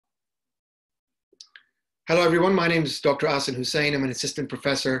Hello, everyone. My name is Dr. Asan Hussain. I'm an assistant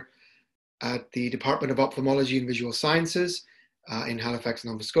professor at the Department of Ophthalmology and Visual Sciences in Halifax,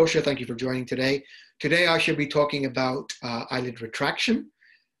 Nova Scotia. Thank you for joining today. Today, I shall be talking about eyelid retraction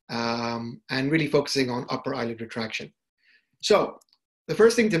and really focusing on upper eyelid retraction. So the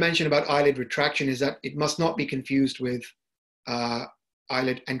first thing to mention about eyelid retraction is that it must not be confused with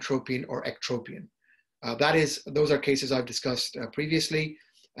eyelid entropion or ectropion. Those are cases I've discussed previously.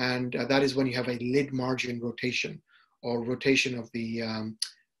 And that is when you have a lid margin rotation or rotation of the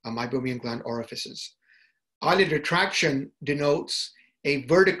meibomian gland orifices. Eyelid retraction denotes a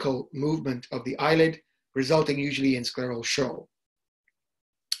vertical movement of the eyelid, resulting usually in scleral show.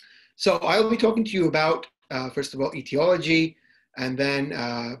 So I'll be talking to you about, first of all, etiology, and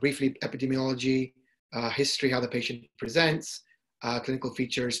then briefly epidemiology, history, how the patient presents, clinical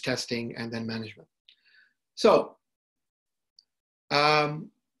features, testing, and then management. So,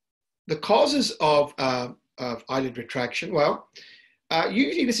 the causes of eyelid retraction, well,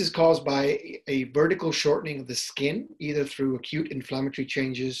 usually this is caused by a vertical shortening of the skin, either through acute inflammatory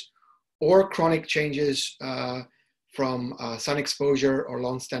changes or chronic changes from sun exposure or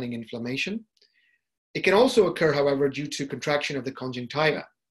long-standing inflammation. It can also occur, however, due to contraction of the conjunctiva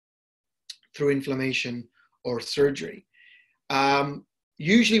through inflammation or surgery.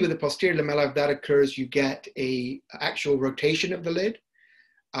 Usually with the posterior lamella, if that occurs, you get an actual rotation of the lid.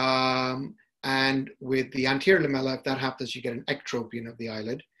 And with the anterior lamella, if that happens, you get an ectropion of the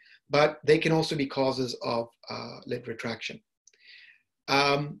eyelid, but they can also be causes of lid retraction.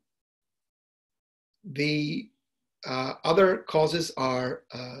 The other causes are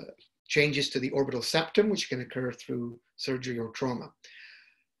changes to the orbital septum, which can occur through surgery or trauma.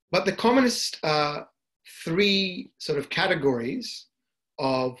 But the commonest three sort of categories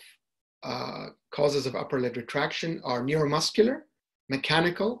of causes of upper lid retraction are neuromuscular,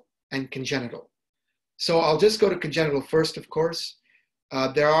 mechanical, and congenital. So I'll just go to congenital first, of course.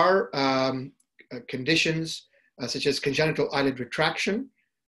 There are conditions such as congenital eyelid retraction,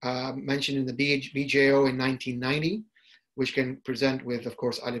 mentioned in the BJO in 1990, which can present with, of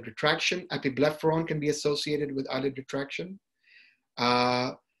course, eyelid retraction. Epiblepharon can be associated with eyelid retraction.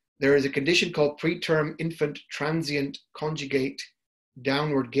 There is a condition called preterm infant transient conjugate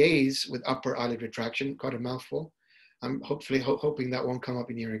downward gaze with upper eyelid retraction, quite a mouthful. I'm hoping that won't come up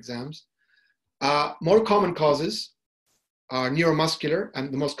in your exams. More common causes are neuromuscular,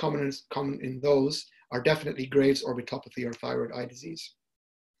 and the most common in those are definitely Graves' orbitopathy or thyroid eye disease.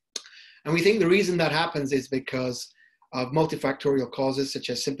 And we think the reason that happens is because of multifactorial causes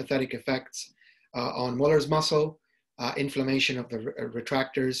such as sympathetic effects on Muller's muscle, inflammation of the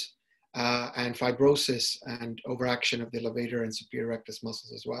retractors, and fibrosis and overaction of the levator and superior rectus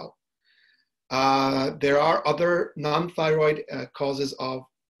muscles as well. There are other non-thyroid causes of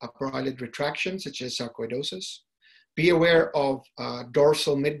upper eyelid retraction, such as sarcoidosis. Be aware of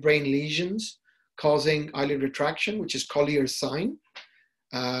dorsal midbrain lesions causing eyelid retraction, which is Collier's sign,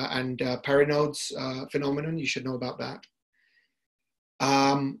 and Perinode's phenomenon. You should know about that.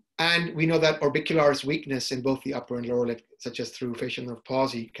 And we know that orbicularis weakness in both the upper and lower lid, such as through facial nerve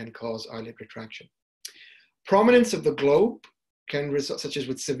palsy, can cause eyelid retraction. Prominence of the globe can result, such as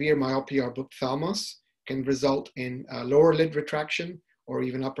with severe myopia or ophthalmos, can result in lower lid retraction or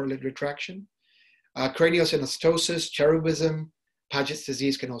even upper lid retraction. Craniosynostosis, cherubism, Paget's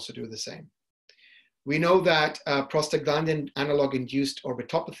disease can also do the same. We know that prostaglandin analog-induced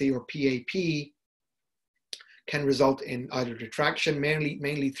orbitopathy or PAP can result in eyelid retraction,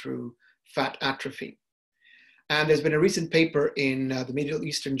 mainly through fat atrophy. And there's been a recent paper in the Middle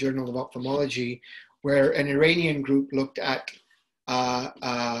Eastern Journal of Ophthalmology where an Iranian group looked at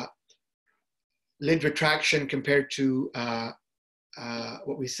lid retraction compared to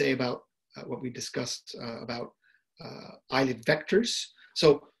what we say about what we discussed about eyelid vectors.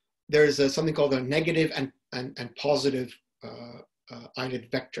 So there's something called a negative and positive eyelid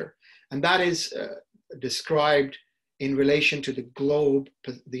vector. And that is described in relation to the globe,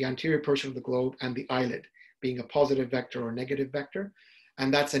 the anterior portion of the globe, and the eyelid being a positive vector or negative vector.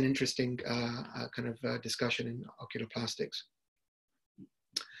 And that's an interesting kind of discussion in oculoplastics.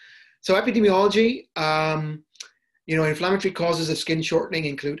 So epidemiology, inflammatory causes of skin shortening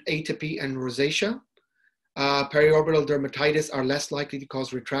include atopy and rosacea. Periorbital dermatitis are less likely to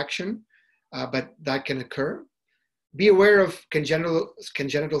cause retraction, but that can occur. Be aware of congenital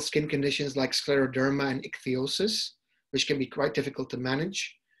skin conditions like scleroderma and ichthyosis, which can be quite difficult to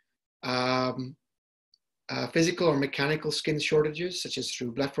manage. Physical or mechanical skin shortages, such as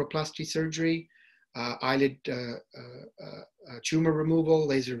through blepharoplasty surgery, eyelid tumor removal,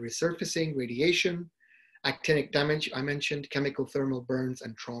 laser resurfacing, radiation, actinic damage, I mentioned, chemical thermal burns,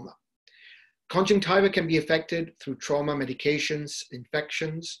 and trauma. Conjunctiva can be affected through trauma, medications,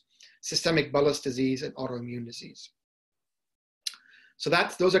 infections, systemic bullous disease, and autoimmune disease. So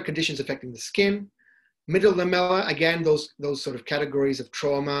those are conditions affecting the skin. Middle lamella, again, those sort of categories of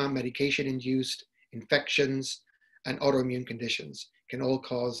trauma, medication-induced infections, and autoimmune conditions can all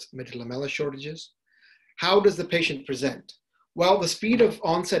cause middle lamella shortages. How does the patient present? Well, the speed of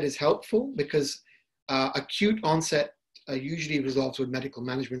onset is helpful because acute onset usually resolves with medical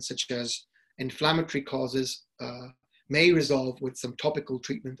management, such as inflammatory causes may resolve with some topical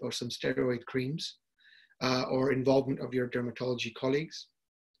treatment or some steroid creams or involvement of your dermatology colleagues.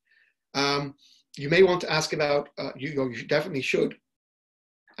 You may want to ask about, you definitely should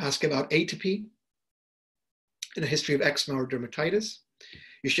ask about atopy and a history of eczema or dermatitis.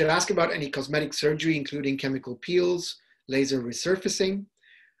 You should ask about any cosmetic surgery, including chemical peels, laser resurfacing,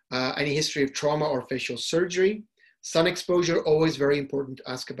 any history of trauma or facial surgery. Sun exposure, always very important to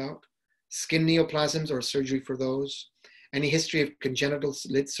ask about. Skin neoplasms or surgery for those. Any history of congenital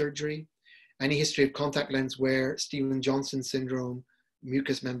lid surgery. Any history of contact lens wear, Stevens-Johnson syndrome,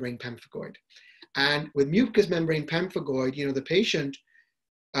 mucous membrane pemphigoid. And with mucous membrane pemphigoid, the patient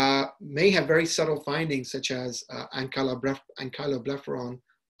may have very subtle findings such as ankyloblepharon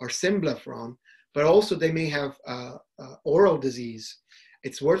or symblepharon, but also they may have oral disease.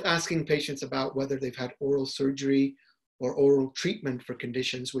 It's worth asking patients about whether they've had oral surgery or oral treatment for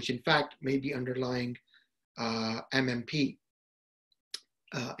conditions, which in fact may be underlying MMP.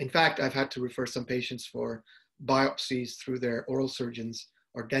 In fact, I've had to refer some patients for biopsies through their oral surgeons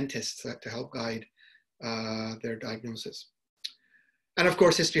or dentists to help guide their diagnosis. And of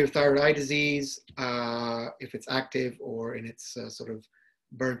course, history of thyroid eye disease, if it's active or in its sort of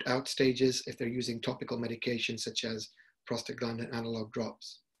burnt out stages, if they're using topical medications such as prostaglandin analog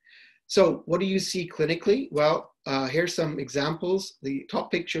drops. So what do you see clinically? Well, here's some examples. The top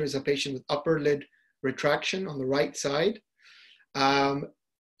picture is a patient with upper lid retraction on the right side.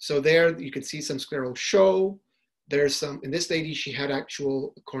 So there you can see some scleral show. There's some, in this lady, she had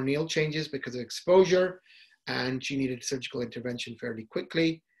actual corneal changes because of exposure and she needed surgical intervention fairly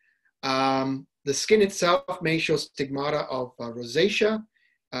quickly. The skin itself may show stigmata of rosacea.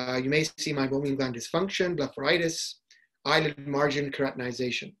 You may see meibomian gland dysfunction, blepharitis, eyelid margin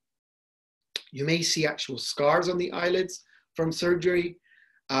keratinization. You may see actual scars on the eyelids from surgery.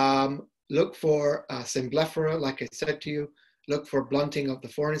 Look for symblephara, like I said to you. Look for blunting of the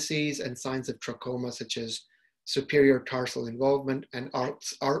fornices and signs of trachoma, such as superior tarsal involvement and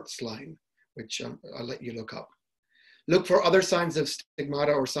Art's line, which I'll let you look up. Look for other signs of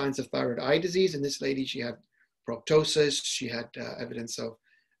stigmata or signs of thyroid eye disease. In this lady, she had proptosis. She had evidence of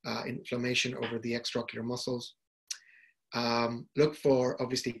inflammation over the extraocular muscles. Look for,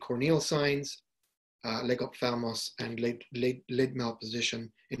 obviously, corneal signs, leg ophthalmos, and lid malposition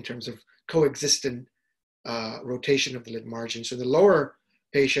in terms of coexistent rotation of the lid margin. So the lower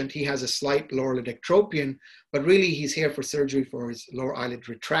patient, he has a slight lower lid ectropion, but really he's here for surgery for his lower eyelid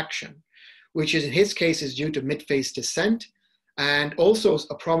retraction, which is in his case is due to mid-face descent and also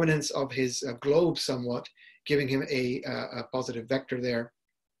a prominence of his globe somewhat, giving him a positive vector there.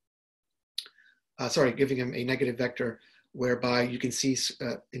 Giving him a negative vector whereby you can see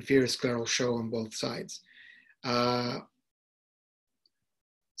inferior scleral show on both sides.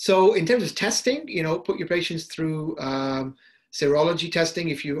 So in terms of testing, put your patients through serology testing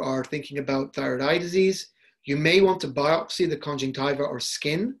if you are thinking about thyroid eye disease. You may want to biopsy the conjunctiva or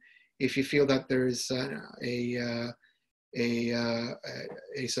skin if you feel that there is a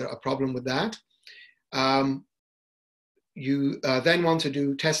problem with that. You then want to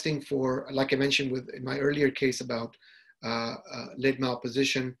do testing for, like I mentioned in my earlier case about lid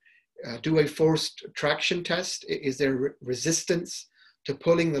malposition, do a forced traction test. Is there resistance to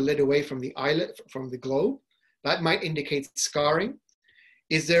pulling the lid away from the eyelid, from the globe? That might indicate scarring.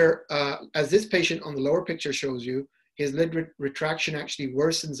 Is there, as this patient on the lower picture shows you, his lid retraction actually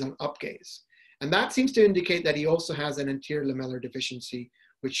worsens on upgaze. And that seems to indicate that he also has an anterior lamellar deficiency,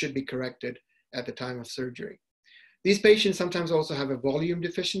 which should be corrected at the time of surgery. These patients sometimes also have a volume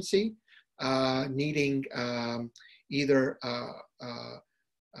deficiency, needing either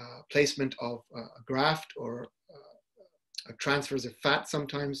placement of a graft or transfers of fat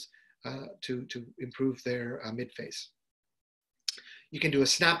sometimes to improve their midface. You can do a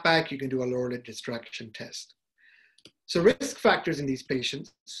snapback, you can do a lower lid distraction test. So risk factors in these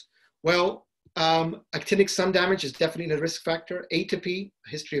patients, well, actinic sun damage is definitely a risk factor, atopy,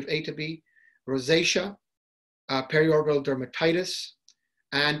 history of atopy, rosacea, periorbital dermatitis,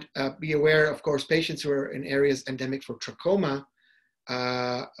 and be aware, of course, patients who are in areas endemic for trachoma,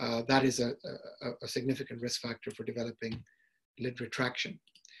 that is a significant risk factor for developing lid retraction.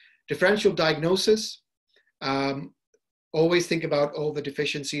 Differential diagnosis, always think about all the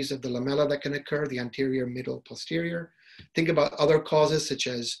deficiencies of the lamella that can occur, the anterior, middle, posterior. Think about other causes such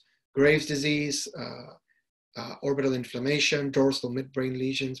as Graves' disease, orbital inflammation, dorsal midbrain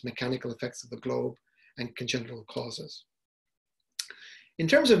lesions, mechanical effects of the globe, and congenital causes. In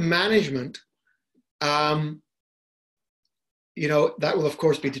terms of management, you know, that will of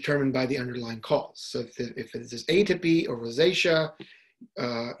course be determined by the underlying cause. So if it is atopy or rosacea,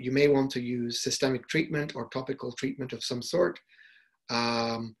 you may want to use systemic treatment or topical treatment of some sort.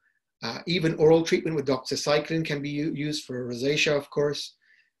 Even oral treatment with doxycycline can be used for rosacea, of course,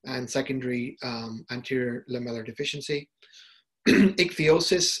 and secondary anterior lamellar deficiency.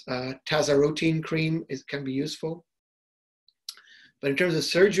 Ichthyosis, tazarotene cream can be useful. But in terms of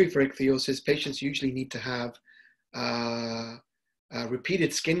surgery for ichthyosis, patients usually need to have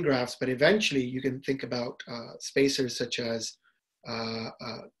repeated skin grafts, but eventually you can think about spacers such as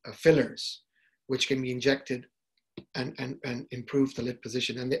fillers, which can be injected and improve the lid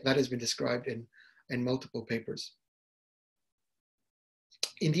position. And that has been described in multiple papers.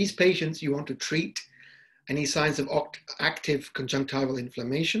 In these patients, you want to treat any signs of active conjunctival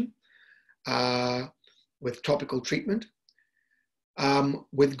inflammation with topical treatment.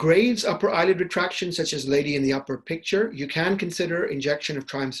 With Graves' upper eyelid retraction, such as lady in the upper picture, you can consider injection of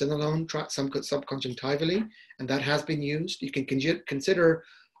triamcinolone subconjunctivally, and that has been used. You can consider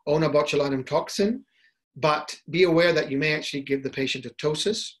onabotulinum toxin, but be aware that you may actually give the patient a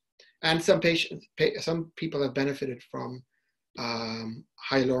ptosis. And some people have benefited from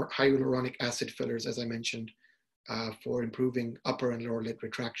hyaluronic acid fillers, as I mentioned, for improving upper and lower lid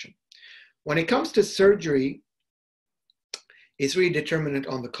retraction. When it comes to surgery, it's really determinant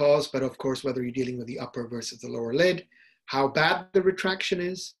on the cause, but of course, whether you're dealing with the upper versus the lower lid, how bad the retraction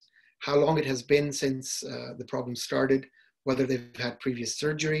is, how long it has been since the problem started, whether they've had previous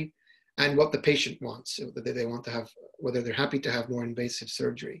surgery, and what the patient wants, whether they want to have, whether they're happy to have more invasive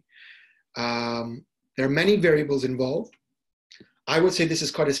surgery. There are many variables involved. I would say this is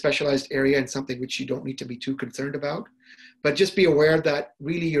quite a specialized area and something which you don't need to be too concerned about, but just be aware that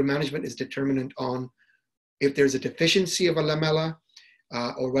really your management is determinant on if there's a deficiency of a lamella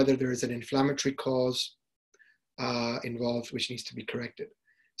or whether there is an inflammatory cause involved which needs to be corrected.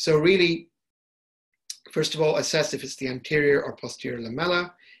 So really, first of all, assess if it's the anterior or posterior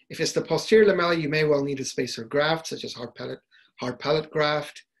lamella. If it's the posterior lamella, you may well need a spacer graft, such as hard palate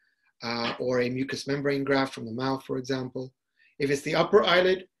graft or a mucous membrane graft from the mouth, for example. If it's the upper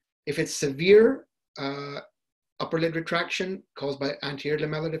eyelid, if it's severe upper lid retraction caused by anterior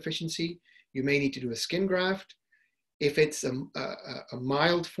lamellar deficiency, you may need to do a skin graft. If it's a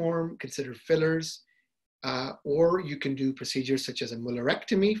mild form, consider fillers, or you can do procedures such as a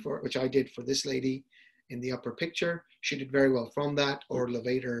mullerectomy, which I did for this lady in the upper picture. She did very well from that, or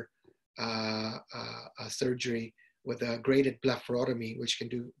levator surgery with a graded blepharotomy, which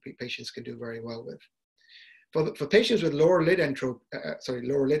patients can do very well with. For patients with lower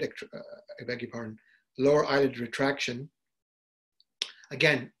eyelid retraction,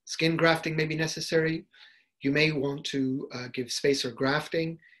 again, skin grafting may be necessary. You may want to give spacer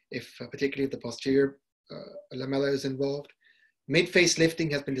grafting, particularly if the posterior lamella is involved. Mid-face lifting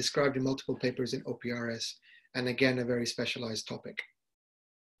has been described in multiple papers in OPRS, and again, a very specialized topic.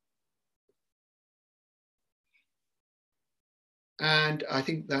 And I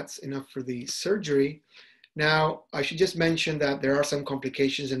think that's enough for the surgery. Now, I should just mention that there are some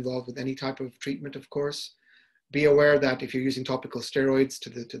complications involved with any type of treatment, of course. Be aware that if you're using topical steroids to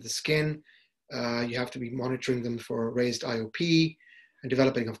the skin, you have to be monitoring them for raised IOP and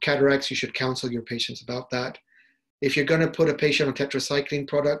developing of cataracts. You should counsel your patients about that. If you're going to put a patient on tetracycline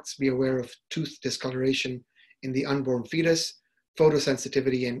products, be aware of tooth discoloration in the unborn fetus,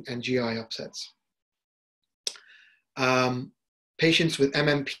 photosensitivity, and GI upsets. Patients with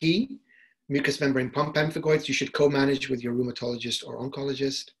MMP, mucous membrane pemphigoids, you should co-manage with your rheumatologist or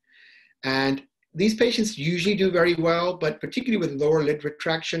oncologist. And these patients usually do very well, but particularly with lower lid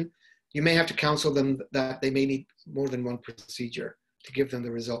retraction, you may have to counsel them that they may need more than one procedure to give them the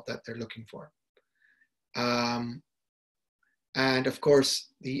result that they're looking for. And of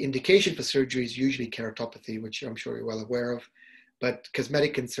course, the indication for surgery is usually keratopathy, which I'm sure you're well aware of, but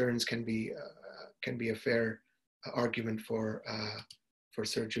cosmetic concerns can be a fair argument for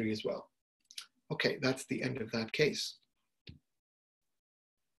surgery as well. Okay, that's the end of that case.